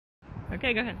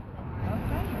Okay, go ahead.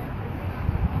 Okay.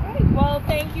 All right. Well,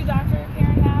 thank you, Dr.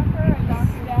 Karen Hacker and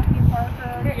Dr. Daphne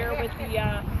Parker here with the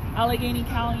Allegheny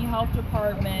County Health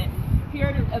Department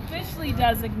here to officially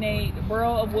designate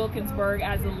Borough of Wilkinsburg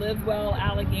as a Live Well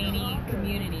Allegheny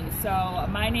community. So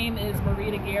my name is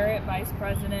Marita Garrett, Vice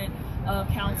President of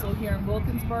Council here in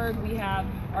Wilkinsburg. We have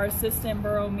our Assistant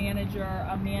Borough Manager,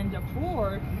 Amanda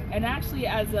Ford, and actually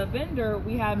as a vendor,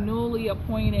 we have newly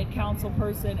appointed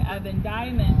Councilperson Evan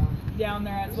Diamond down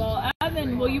there as well.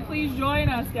 Evan, will you please join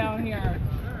us down here?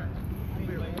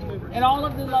 And all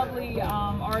of the lovely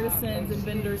artisans and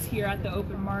vendors here at the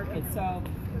open market. So,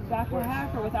 Dr.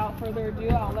 Hacker, without further ado,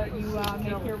 I'll let you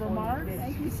make your remarks.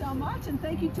 Thank you so much, and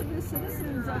thank you to the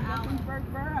citizens of Wilkinsburg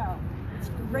Borough. It's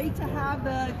great to have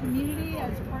the community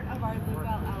as part of our Live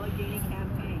Well Allegheny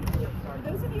campaign. For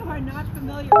those of you who are not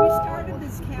familiar, we started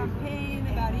this campaign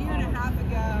about a year and a half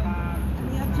ago,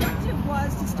 and the objective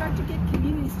was to start to get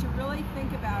communities to really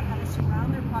think about how to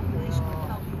surround their population with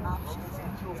healthy options.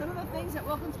 Some of the things that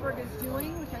Wilkinsburg is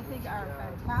doing, which I think are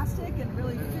fantastic and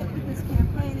really fit with this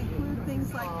campaign, include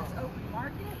things like this open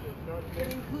market.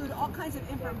 It include all kinds of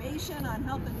information on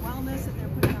health and wellness that they're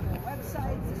putting on their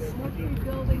websites, the smoke-free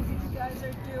buildings that you guys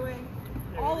are doing.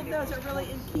 All of those are really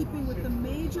in keeping with the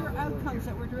major outcomes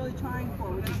that we're really trying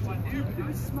for, which is to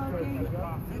decrease smoking,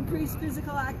 increase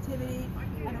physical activity,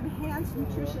 and enhance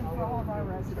nutrition for all of our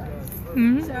residents.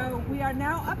 Mm-hmm. So we are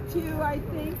now up to, I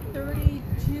think,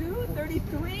 32,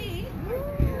 33.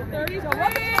 33!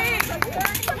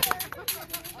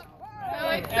 So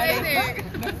exciting!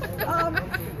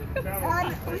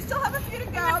 And we still have a few to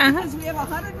go because we have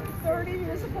 130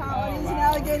 municipalities in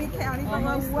Allegheny County, but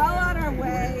we're well on our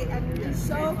way, and we're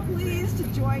so pleased to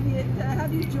join you, to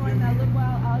have you join the Live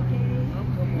Well Allegheny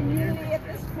community at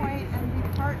this point and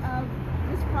be part of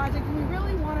this project. And we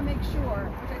really want to make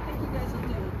sure, which I think you guys will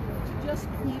do, to just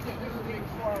keep it moving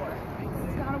forward.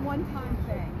 It's not a one-time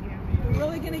thing. We're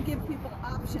really going to give people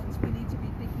options. We need to be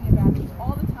thinking about these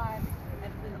all the time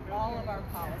and in all of our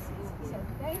policies. So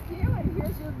thank you, and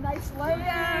here's your nice logo.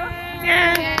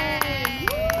 Yay!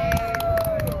 Yay!